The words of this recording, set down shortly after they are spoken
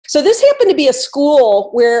So this happened to be a school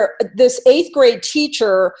where this 8th grade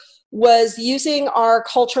teacher was using our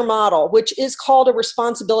culture model, which is called a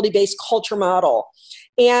responsibility-based culture model.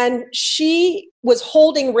 And she was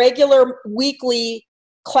holding regular weekly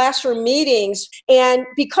classroom meetings. And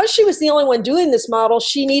because she was the only one doing this model,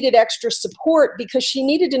 she needed extra support because she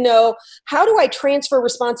needed to know, how do I transfer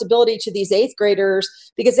responsibility to these 8th graders?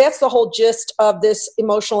 Because that's the whole gist of this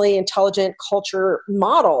emotionally intelligent culture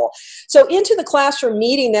model. So into the classroom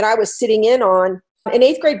meeting that I was sitting in on, an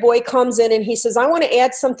 8th grade boy comes in and he says, I want to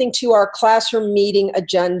add something to our classroom meeting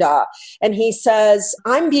agenda. And he says,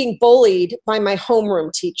 I'm being bullied by my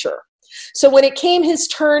homeroom teacher. So when it came his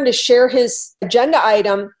turn to share his agenda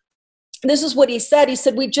item, this is what he said. He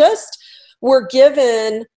said, we just were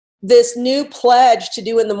given this new pledge to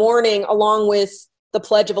do in the morning along with the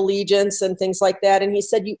Pledge of Allegiance and things like that. And he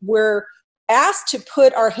said, we're asked to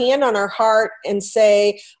put our hand on our heart and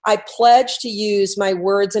say, I pledge to use my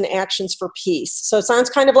words and actions for peace. So it sounds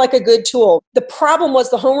kind of like a good tool. The problem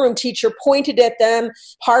was the homeroom teacher pointed at them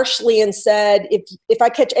harshly and said, if I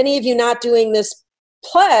catch any of you not doing this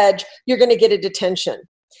pledge, you're going to get a detention.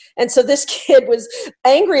 And so this kid was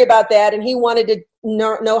angry about that, and he wanted to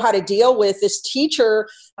know how to deal with this teacher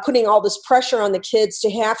putting all this pressure on the kids to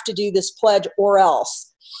have to do this pledge or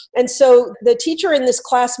else. And so the teacher in this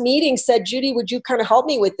class meeting said, Judy, would you kind of help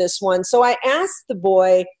me with this one? So I asked the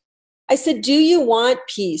boy, I said, do you want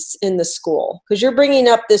peace in the school? Because you're bringing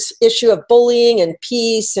up this issue of bullying and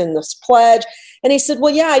peace and this pledge. And he said,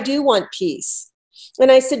 well, yeah, I do want peace. And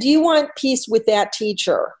I said, do you want peace with that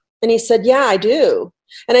teacher? And he said, yeah, I do.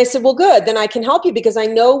 And I said, well, good, then I can help you because I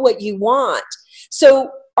know what you want. So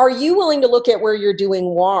are you willing to look at where you're doing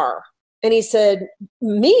war? And he said,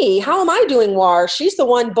 me? How am I doing war? She's the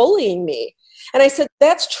one bullying me. And I said,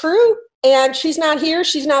 that's true. And she's not here.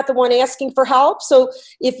 She's not the one asking for help. So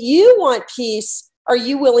if you want peace, are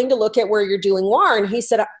you willing to look at where you're doing war? And he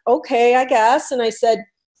said, okay, I guess. And I said,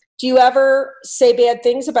 do you ever say bad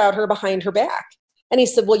things about her behind her back? And he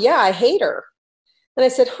said, well, yeah, I hate her. And I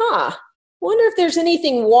said, wonder if there's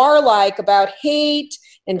anything warlike about hate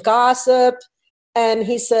and gossip. And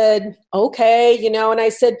he said, okay, and I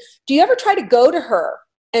said, do you ever try to go to her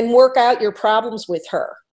and work out your problems with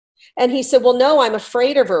her? And he said, well, no, I'm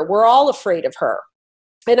afraid of her. We're all afraid of her.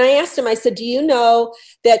 And I asked him, I said, do you know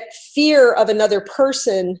that fear of another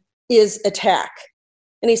person is attack?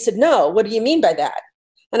 And he said, no, what do you mean by that?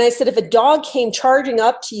 And I said, if a dog came charging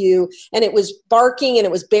up to you and it was barking and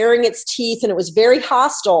it was baring its teeth and it was very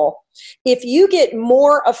hostile, if you get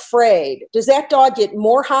more afraid, does that dog get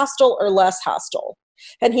more hostile or less hostile?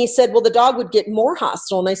 And he said, well, the dog would get more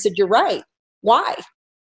hostile. And I said, you're right. Why?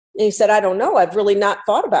 And he said, I don't know. I've really not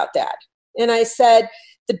thought about that. And I said,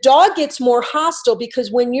 the dog gets more hostile because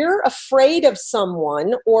when you're afraid of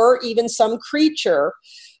someone or even some creature,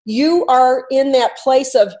 you are in that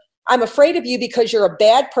place of, I'm afraid of you because you're a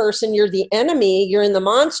bad person, you're the enemy, you're in the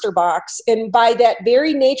monster box. And by that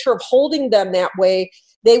very nature of holding them that way,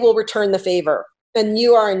 they will return the favor. And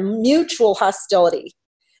you are in mutual hostility.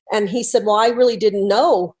 And he said, well, I really didn't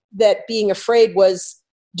know that being afraid was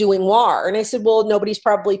doing war. And I said, well, nobody's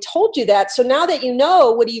probably told you that. So now that you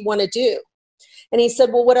know, what do you want to do? And he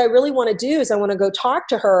said, well, what I really want to do is I want to go talk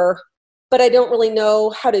to her, but I don't really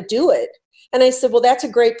know how to do it. And I said, well, that's a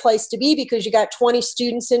great place to be because you got 20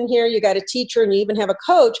 students in here, you got a teacher, and you even have a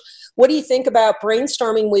coach. What do you think about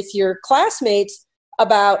brainstorming with your classmates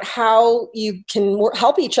about how you can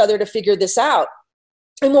help each other to figure this out?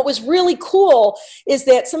 And what was really cool is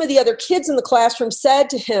that some of the other kids in the classroom said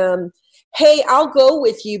to him, hey, I'll go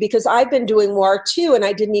with you because I've been doing war too, and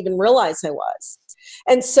I didn't even realize I was.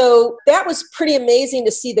 And so that was pretty amazing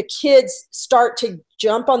to see the kids start to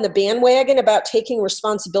jump on the bandwagon about taking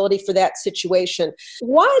responsibility for that situation.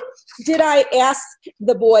 What did I ask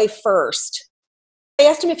the boy first? I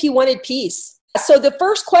asked him if he wanted peace. So the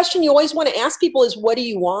first question you always want to ask people is, what do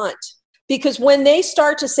you want? Because when they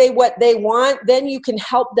start to say what they want, then you can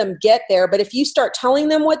help them get there. But if you start telling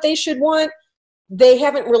them what they should want, they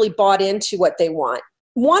haven't really bought into what they want.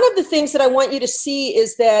 One of the things that I want you to see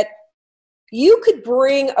is that you could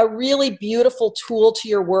bring a really beautiful tool to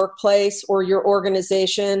your workplace or your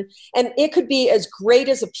organization, and it could be as great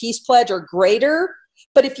as a peace pledge or greater.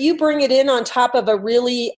 But if you bring it in on top of a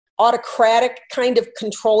really autocratic kind of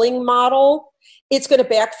controlling model, it's going to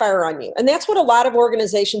backfire on you. And that's what a lot of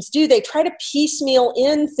organizations do. They try to piecemeal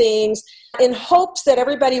in things in hopes that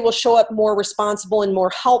everybody will show up more responsible and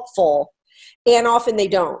more helpful. And often they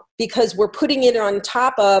don't, because we're putting it on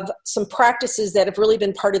top of some practices that have really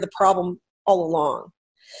been part of the problem all along.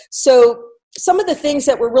 So some of the things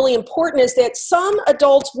that were really important is that some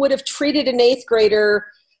adults would have treated an 8th grader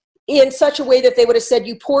in such a way that they would have said,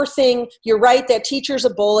 you poor thing, you're right, that teacher's a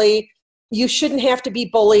bully. You shouldn't have to be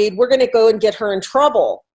bullied. We're going to go and get her in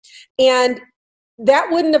trouble. And that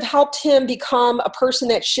wouldn't have helped him become a person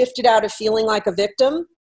that shifted out of feeling like a victim.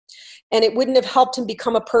 And it wouldn't have helped him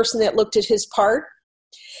become a person that looked at his part.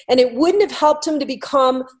 And it wouldn't have helped him to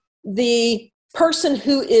become the person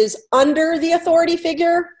who is under the authority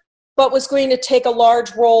figure, but was going to take a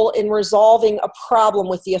large role in resolving a problem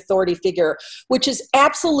with the authority figure, which is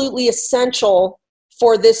absolutely essential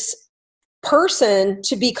for this person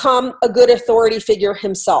to become a good authority figure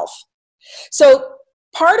himself. So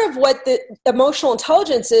part of what the emotional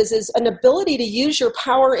intelligence is an ability to use your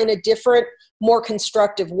power in a different, more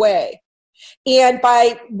constructive way. And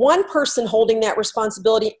by one person holding that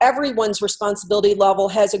responsibility, everyone's responsibility level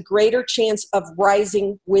has a greater chance of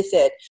rising with it.